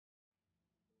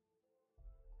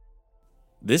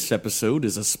This episode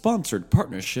is a sponsored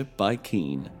partnership by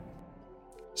Keen.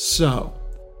 So,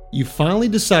 you finally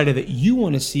decided that you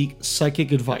want to seek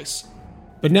psychic advice.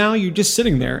 But now you're just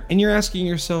sitting there and you're asking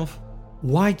yourself,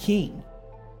 why Keen?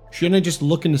 Shouldn't I just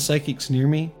look into psychics near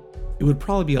me? It would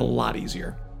probably be a lot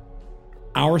easier.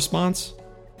 Our response?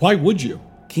 Why would you?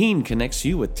 Keen connects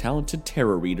you with talented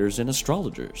tarot readers and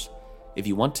astrologers. If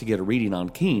you want to get a reading on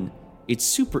Keen, it's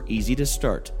super easy to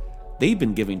start. They've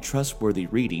been giving trustworthy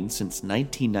readings since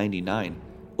 1999,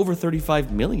 over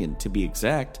 35 million to be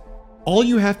exact. All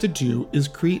you have to do is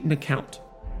create an account,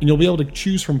 and you'll be able to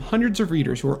choose from hundreds of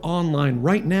readers who are online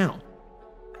right now.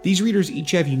 These readers each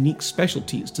have unique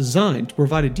specialties designed to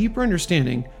provide a deeper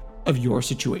understanding of your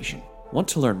situation. Want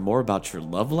to learn more about your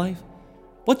love life?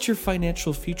 What's your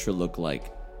financial future look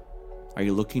like? Are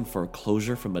you looking for a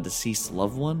closure from a deceased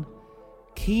loved one?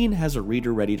 Keen has a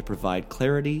reader ready to provide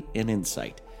clarity and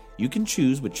insight. You can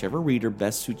choose whichever reader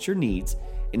best suits your needs,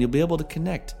 and you'll be able to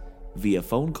connect via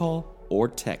phone call or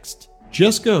text.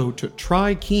 Just go to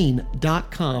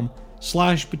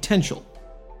trykeen.com/potential.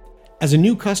 As a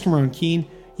new customer on Keen,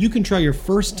 you can try your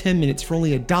first 10 minutes for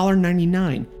only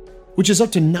 $1.99, which is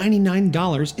up to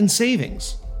 $99 in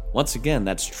savings. Once again,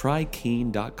 that's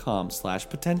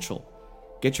trykeen.com/potential.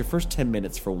 Get your first 10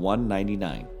 minutes for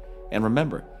 $1.99. And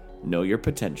remember, know your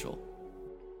potential.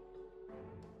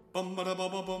 Potential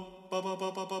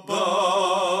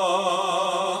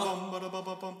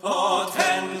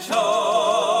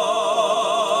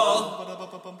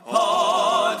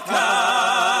Podcast.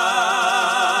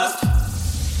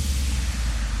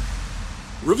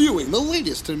 Reviewing the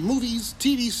latest in movies,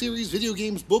 TV series, video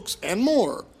games, books, and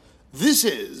more. This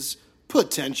is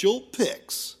Potential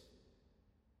Picks.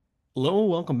 Hello,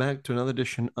 welcome back to another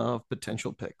edition of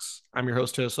Potential Picks. I'm your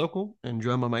host, Taylor Sokol, and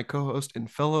joined by my co-host and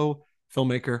fellow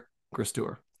filmmaker, Chris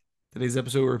Stewart. Today's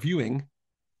episode, we're reviewing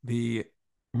the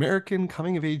American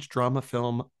coming-of-age drama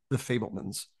film, The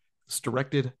Fablemans. It's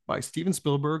directed by Steven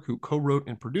Spielberg, who co-wrote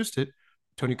and produced it,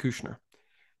 Tony Kushner.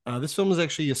 This film is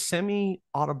actually a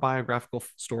semi-autobiographical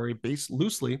story based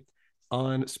loosely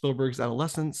on Spielberg's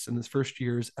adolescence and his first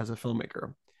years as a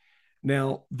filmmaker.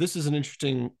 Now, this is an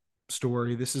interesting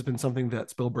story. This has been something that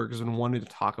Spielberg has been wanting to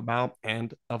talk about,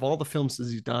 and of all the films that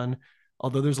he's done,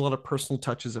 although there's a lot of personal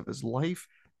touches of his life,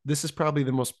 this is probably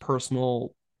the most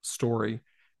personal story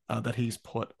that he's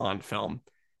put on film.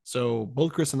 So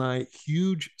both Chris and I,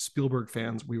 huge Spielberg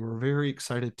fans, we were very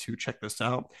excited to check this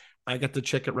out. I got to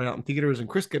check it right out in theaters, and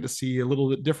Chris got to see a little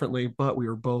bit differently, but we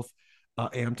were both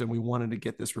amped, and we wanted to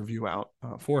get this review out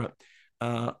for it.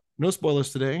 No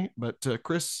spoilers today, but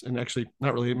Chris, and actually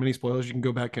not really many spoilers, you can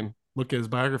go back and look at his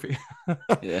biography.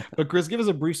 Yeah. But Chris, give us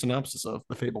a brief synopsis of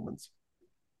The Fablemans.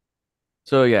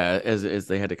 So yeah, as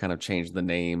they had to kind of change the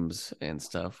names and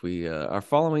stuff, we are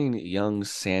following young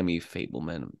Sammy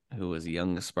Fableman, who is a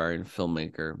young aspiring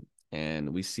filmmaker,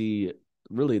 and we see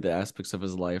really the aspects of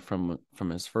his life from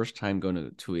his first time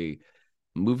going to a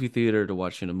movie theater to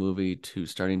watching a movie to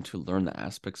starting to learn the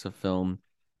aspects of film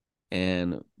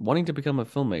and wanting to become a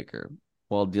filmmaker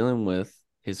while dealing with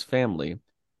his family,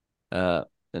 and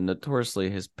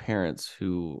notoriously his parents,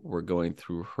 who were going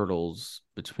through hurdles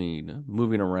between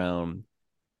moving around,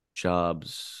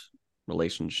 jobs,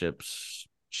 relationships,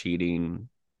 cheating,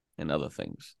 and other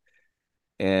things.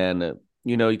 And,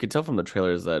 you could tell from the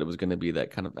trailers that it was going to be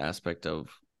that kind of aspect of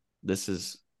this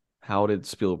is how did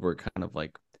Spielberg kind of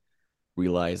like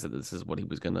realize that this is what he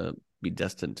was going to be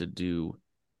destined to do,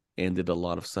 and did a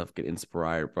lot of stuff get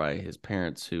inspired by his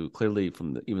parents, who clearly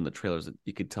from even the trailers,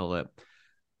 you could tell that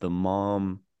the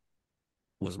mom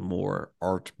was more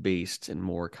art-based and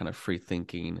more kind of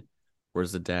free-thinking,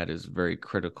 whereas the dad is very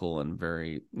critical and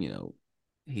very,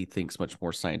 he thinks much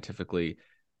more scientifically.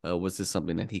 Was this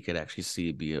something that he could actually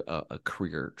see be a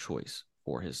career choice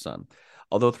for his son?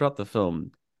 Although throughout the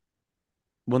film,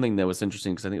 one thing that was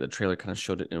interesting, because I think the trailer kind of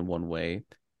showed it in one way,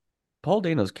 Paul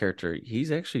Dano's character,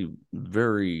 he's actually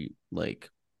very,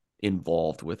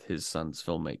 involved with his son's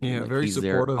filmmaking. Yeah, very he's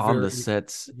supportive, there on the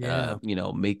sets, yeah.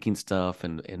 Making stuff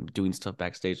and doing stuff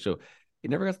backstage. So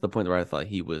it never got to the point where I thought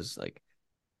he was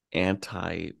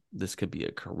anti this could be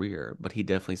a career, but he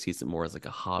definitely sees it more as a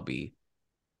hobby.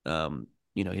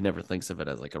 He never thinks of it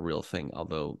as a real thing,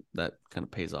 although that kind of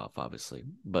pays off, obviously.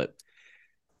 But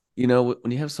when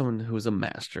you have someone who is a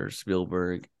master,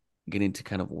 Spielberg, getting to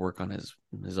kind of work on his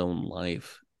own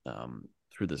life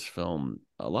through this film,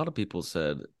 a lot of people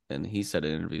said, and he said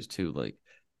in interviews too,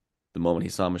 the moment he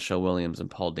saw Michelle Williams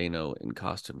and Paul Dano in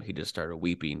costume, he just started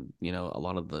weeping. A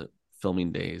lot of the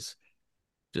filming days,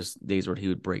 just days where he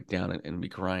would break down and be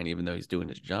crying, even though he's doing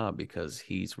his job, because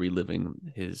he's reliving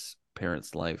his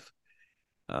parents' life.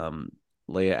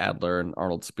 Leia Adler and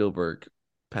Arnold Spielberg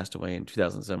passed away in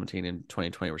 2017 and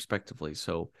 2020 respectively.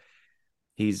 So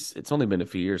it's only been a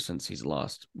few years since he's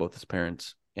lost both his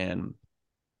parents, and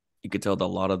you could tell that a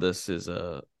lot of this is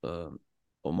a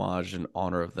homage and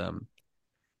honor of them.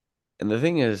 And the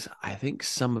thing is, I think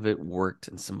some of it worked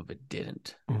and some of it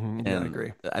didn't. Yeah, I And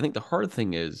agree. I think the hard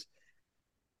thing is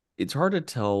it's hard to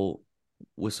tell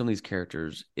with some of these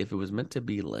characters if it was meant to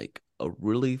be like a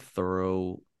really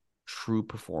thorough, true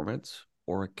performance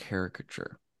or a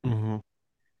caricature. Mm-hmm.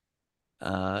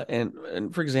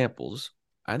 And for examples,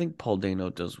 I think Paul Dano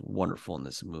does wonderful in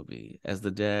this movie. As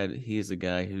the dad, he is a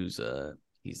guy who's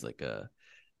he's like a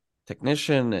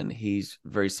technician and he's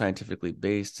very scientifically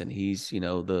based and he's,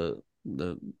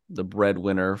 the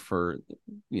breadwinner for,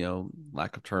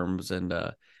 lack of terms, and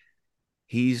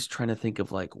he's trying to think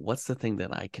of like what's the thing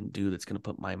that I can do that's going to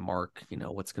put my mark,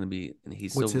 what's going to be, and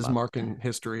he's so What's his about, mark in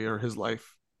history or his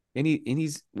life? and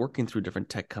he's working through different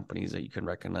tech companies that you can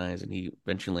recognize, and he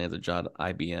eventually lands a job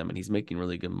at IBM, and he's making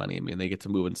really good money. I mean, they get to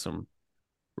move in some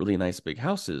really nice big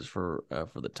houses for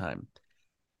the time.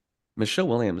 Michelle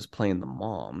Williams playing the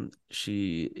mom,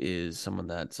 she is someone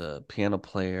that's a piano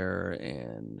player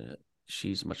and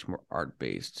she's much more art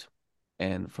based.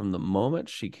 And from the moment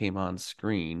she came on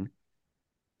screen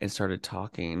and started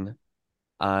talking,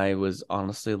 I was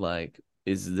honestly like,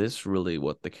 is this really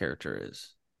what the character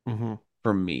is Mm-hmm.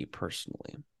 for me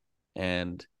personally?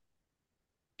 And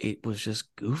it was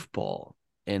just goofball.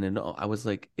 And I was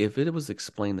like, if it was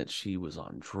explained that she was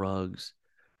on drugs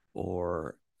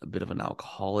or a bit of an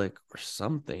alcoholic or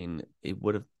something, it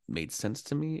would have made sense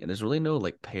to me. And there's really no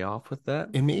like payoff with that.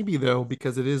 It may be though,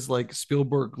 because it is like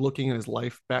Spielberg looking at his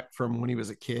life back from when he was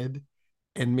a kid,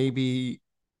 and maybe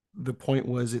the point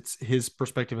was it's his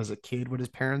perspective as a kid with his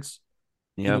parents,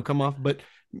 Yeah. come off. But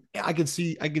I could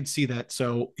see that.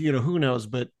 So, who knows?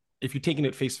 But if you're taking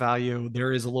it face value,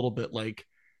 there is a little bit like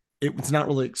it's not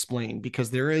really explained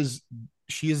because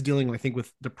she is dealing, I think,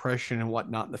 with depression and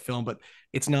whatnot in the film, but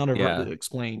it's not Yeah. overtly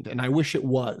explained. And I wish it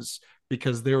was,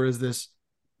 because there is this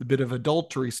bit of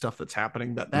adultery stuff that's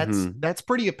happening Mm-hmm. that's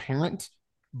pretty apparent.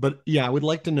 But yeah, I would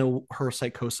like to know her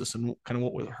psychosis and kind of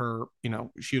what with her,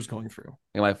 she was going through.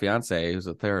 And my fiance, who's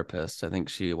a therapist, I think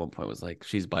she at one point was like,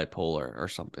 she's bipolar or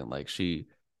something. Like she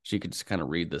could just kind of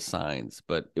read the signs,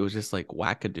 but it was just like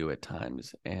wackadoo at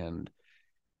times. And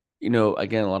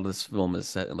again, a lot of this film is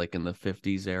set like in the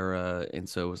 50s era. And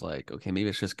so it was like, okay, maybe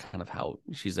it's just kind of how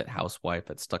she's that housewife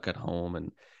that's stuck at home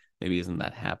and maybe isn't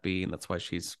that happy. And that's why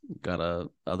she's got a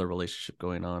other relationship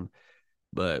going on.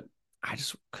 But I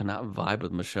just could not vibe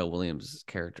with Michelle Williams'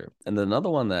 character. And then another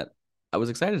one that I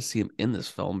was excited to see him in this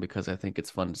film because I think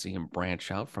it's fun to see him branch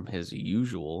out from his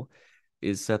usual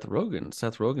is Seth Rogen.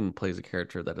 Seth Rogen plays a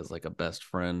character that is like a best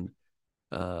friend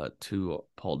to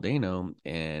Paul Dano,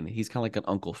 and he's kind of like an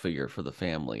uncle figure for the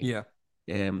family. Yeah.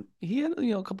 And he had,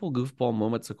 a couple of goofball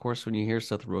moments. Of course, when you hear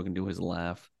Seth Rogen do his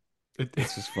laugh, It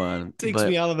it's just fun. takes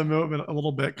me But out of the moment a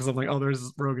little bit because I'm like, oh,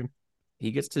 there's Rogan.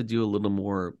 he gets to do a little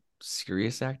more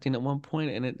serious acting at one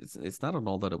point, and it's not at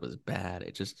all that it was bad.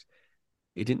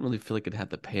 It didn't really feel like it had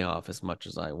the payoff as much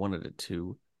as I wanted it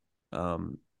to.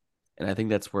 Um, and I think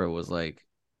that's where it was like,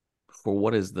 for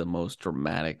what is the most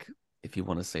dramatic, if you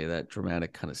want to say that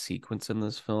dramatic kind of sequence in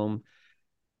this film,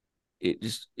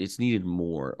 it's needed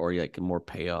more or like more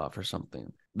payoff or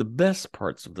something. The best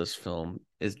parts of this film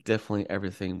is definitely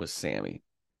everything with Sammy.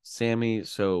 Sammy,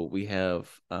 so we have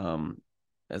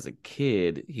as a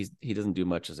kid, he doesn't do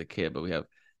much as a kid, but we have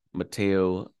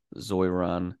Mateo,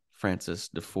 Zoiron, Francis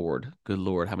DeFord. Good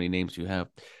Lord, how many names do you have?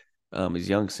 He's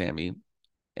young Sammy,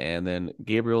 and then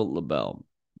Gabriel LaBelle.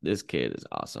 This kid is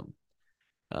awesome.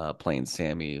 Playing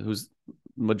Sammy, who's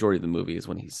majority of the movie is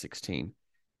when he's 16.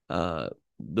 Uh,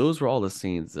 those were all the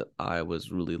scenes that I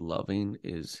was really loving.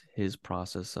 Is his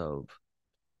process of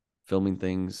filming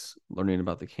things, learning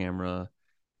about the camera,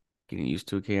 getting used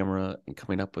to a camera, and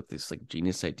coming up with these like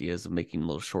genius ideas of making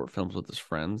little short films with his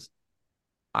friends.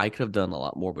 I could have done a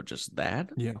lot more with just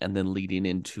that, Yeah. and then leading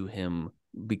into him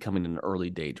becoming an early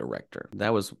day director.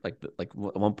 That was like at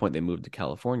one point they moved to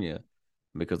California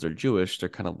because they're Jewish. They're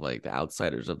kind of like the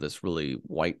outsiders of this really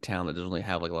white town that doesn't really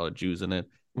have like a lot of Jews in it.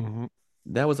 Mm-hmm.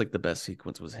 That was like the best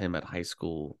sequence was him at high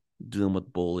school dealing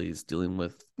with bullies, dealing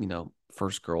with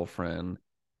first girlfriend,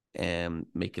 and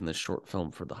making this short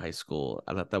film for the high school.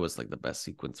 I thought that was like the best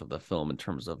sequence of the film in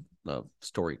terms of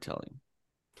storytelling.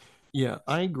 Yeah,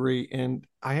 I agree. And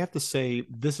I have to say,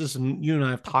 this is, you and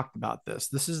I have talked about this.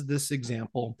 This is this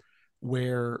example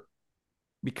where,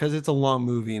 because it's a long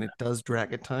movie and it does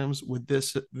drag at times, would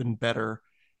this have been better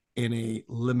in a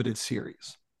limited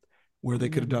series where they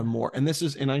could have done more?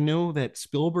 And I know that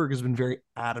Spielberg has been very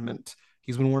adamant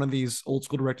He's been one of these old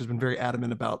school directors, been very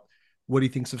adamant about what he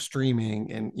thinks of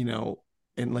streaming, and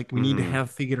and like we need to Hmm.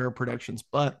 have theater productions.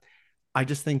 But I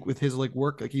just think with his like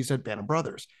work, like you said, Band of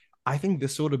Brothers, I think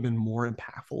this would have been more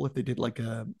impactful if they did like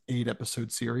a 8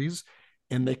 episode series,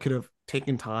 and they could have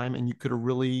taken time, and you could have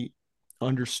really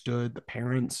understood the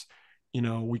parents.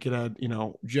 We could add,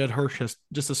 Jed Hirsch has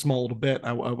just a small little bit.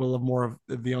 I will have more of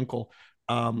the uncle.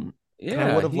 And I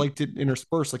would Yeah, have he liked it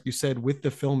interspersed, like you said, with the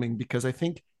filming, because I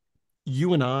think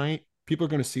you and I, people are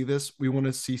going to see this. We want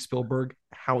to see Spielberg,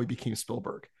 how he became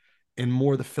Spielberg, and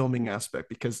more the filming aspect,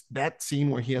 because that scene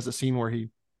where he has a scene where he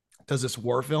does this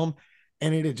war film,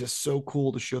 and it is just so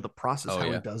cool to show the process oh how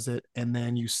he yeah. does it, and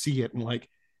then you see it, and like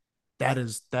that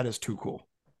is too cool.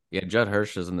 Yeah, Judd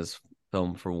Hirsch is in this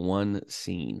film for one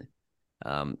scene,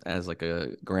 as like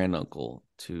a granduncle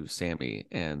to Sammy,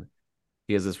 and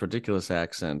he has this ridiculous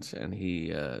accent, and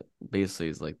he basically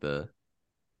is like kind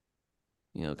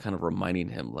of reminding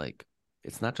him like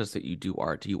it's not just that you do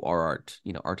art, you are art.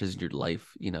 Art is your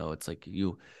life. It's like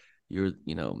you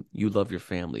love your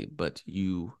family, but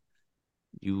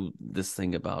this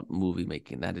thing about movie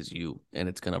making, that is you, and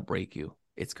it's gonna break you.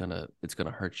 It's gonna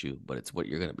hurt you, but it's what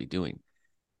you're gonna be doing,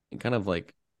 and kind of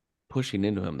like pushing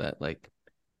into him that like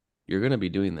you're gonna be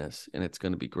doing this, and it's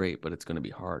gonna be great, but it's gonna be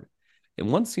hard.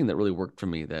 And one scene that really worked for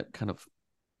me that kind of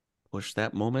pushed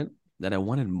that moment that I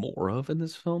wanted more of in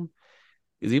this film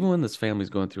is even when this family's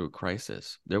going through a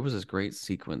crisis, there was this great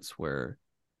sequence where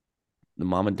the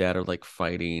mom and dad are like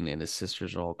fighting and his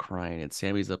sisters are all crying and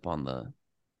Sammy's up on the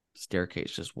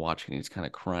staircase just watching. He's kind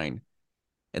of crying.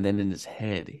 And then in his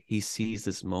head, he sees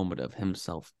this moment of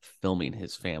himself filming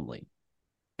his family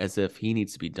as if he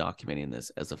needs to be documenting this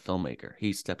as a filmmaker.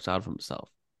 He steps out of himself.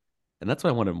 And that's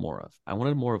what I wanted more of. I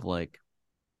wanted more of like,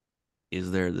 is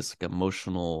there this like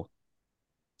emotional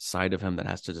side of him that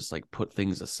has to just like put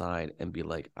things aside and be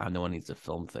like, I know I need to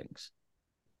film things.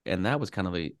 And that was kind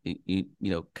of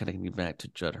kind of getting back to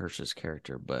Judd Hirsch's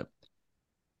character. But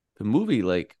the movie,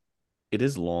 like, it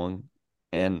is long,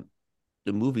 and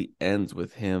the movie ends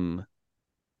with him.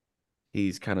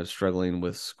 He's kind of struggling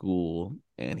with school,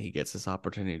 and he gets this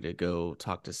opportunity to go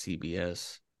talk to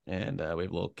CBS. And we have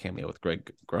a little cameo with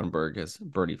Greg Grunberg as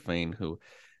Bernie Fain, who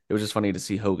it was just funny to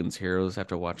see Hogan's Heroes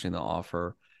after watching The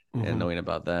Offer and Mm-hmm. knowing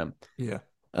about that. Yeah.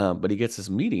 But he gets this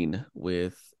meeting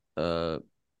with uh,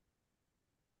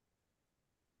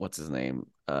 what's his name?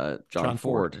 John John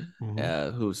Ford. Ford,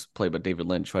 Mm-hmm. who's played by David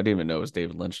Lynch, who I didn't even know was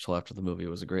David Lynch till after the movie. It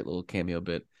was a great little cameo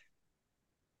bit.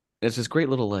 It's this great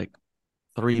little like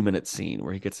 3 minute scene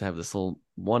where he gets to have this little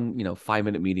 5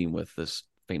 minute meeting with this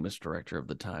famous director of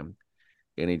the time,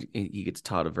 and he gets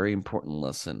taught a very important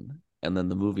lesson. And then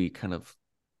the movie kind of,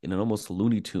 in an almost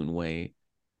Looney Tune way,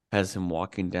 has him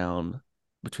walking down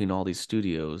between all these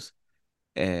studios,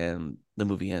 and the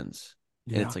movie ends.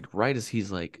 And Yeah. it's like right as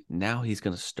he's like, now he's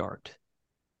gonna start.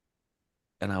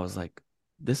 And I was like,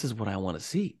 this is what I want to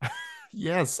see.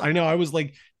 Yes, I know. I was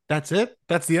like, that's it.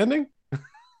 That's the ending.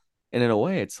 And in a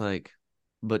way, it's like,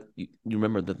 but you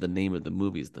remember that the name of the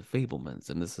movie is The Fablemans,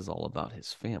 and this is all about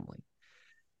his family.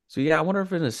 So yeah, I wonder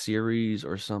if in a series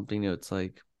or something, it's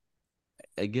like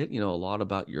I get, a lot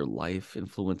about your life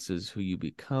influences who you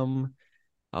become.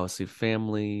 Obviously,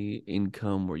 family,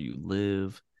 income, where you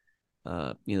live.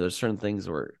 There's certain things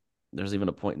where there's even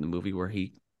a point in the movie where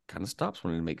he kind of stops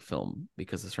wanting to make film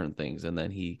because of certain things, and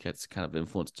then he gets kind of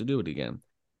influenced to do it again.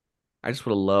 I just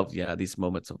would have loved, yeah, these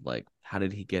moments of like, how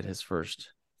did he get his first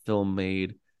film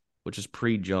made, which is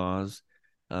pre Jaws,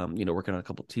 working on a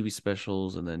couple TV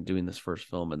specials and then doing this first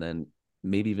film, and then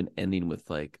maybe even ending with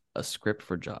like a script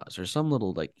for Jaws or some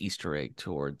little like Easter egg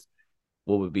towards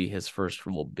what would be his first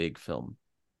real big film.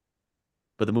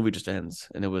 But the movie just ends,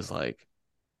 and it was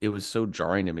so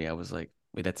jarring to me. I was like,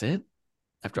 wait, that's it?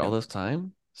 After all Yeah, this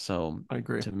time? So I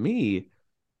agree. to me,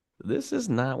 this is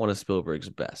not one of Spielberg's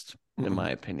best, in Mm-mm. my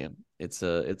opinion.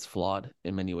 It's flawed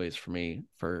in many ways for me,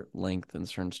 for length and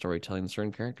certain storytelling and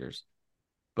certain characters.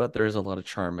 But there is a lot of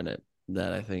charm in it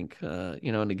that I think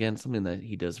and again, something that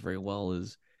he does very well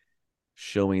is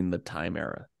showing the time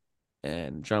era.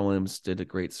 And John Williams did a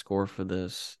great score for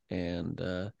this, and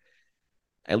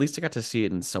at least I got to see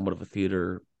it in somewhat of a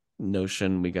theater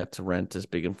notion. We got to rent this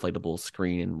big inflatable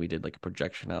screen, and we did like a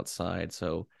projection outside,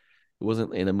 so it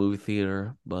wasn't in a movie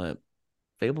theater, but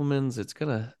Fablemans, it's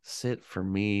gonna sit for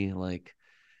me like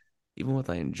even with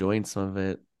I enjoying some of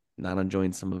it, not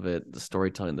enjoying some of it, the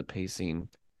storytelling, the pacing.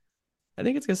 I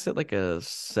think it's gonna sit like a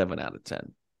 7 out of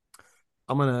 10.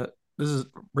 I'm gonna. This is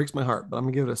breaks my heart, but I'm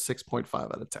gonna give it a 6.5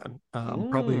 out of 10.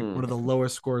 Probably one of the Mm.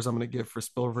 lowest scores I'm gonna give for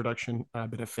Spill Reduction. I've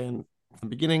been a fan from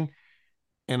the beginning,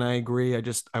 and I agree.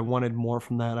 I wanted more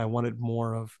from that. I wanted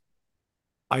more of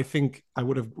I think I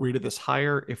would have rated this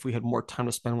higher if we had more time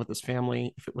to spend with this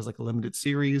family, if it was like a limited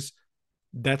series.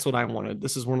 That's what I wanted.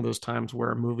 This is one of those times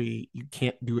where a movie, you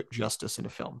can't do it justice in a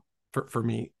film. For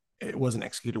me, it wasn't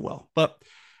executed well. But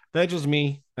that's just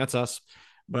me. That's us.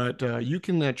 But you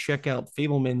can check out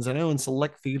Fablemans, I know, in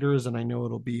select theaters, and I know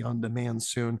it'll be on demand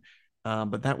soon.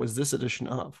 But that was this edition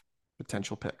of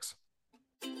Potential Picks.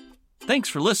 Thanks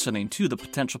for listening to the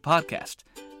Potential Podcast.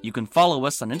 You can follow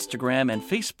us on Instagram and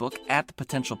Facebook at The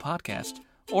Potential Podcast,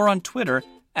 or on Twitter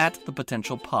at The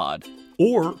Potential Pod.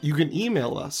 Or you can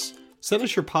email us. Send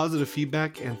us your positive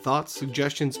feedback and thoughts,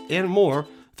 suggestions, and more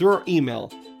through our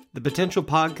email,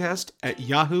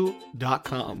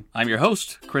 thepotentialpodcast@yahoo.com. I'm your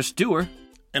host, Chris Dewar.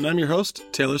 And I'm your host,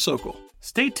 Taylor Sokol.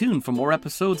 Stay tuned for more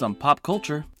episodes on pop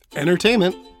culture,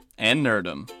 Entertainment, and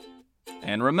nerdom.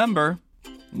 And remember,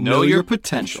 know your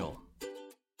potential.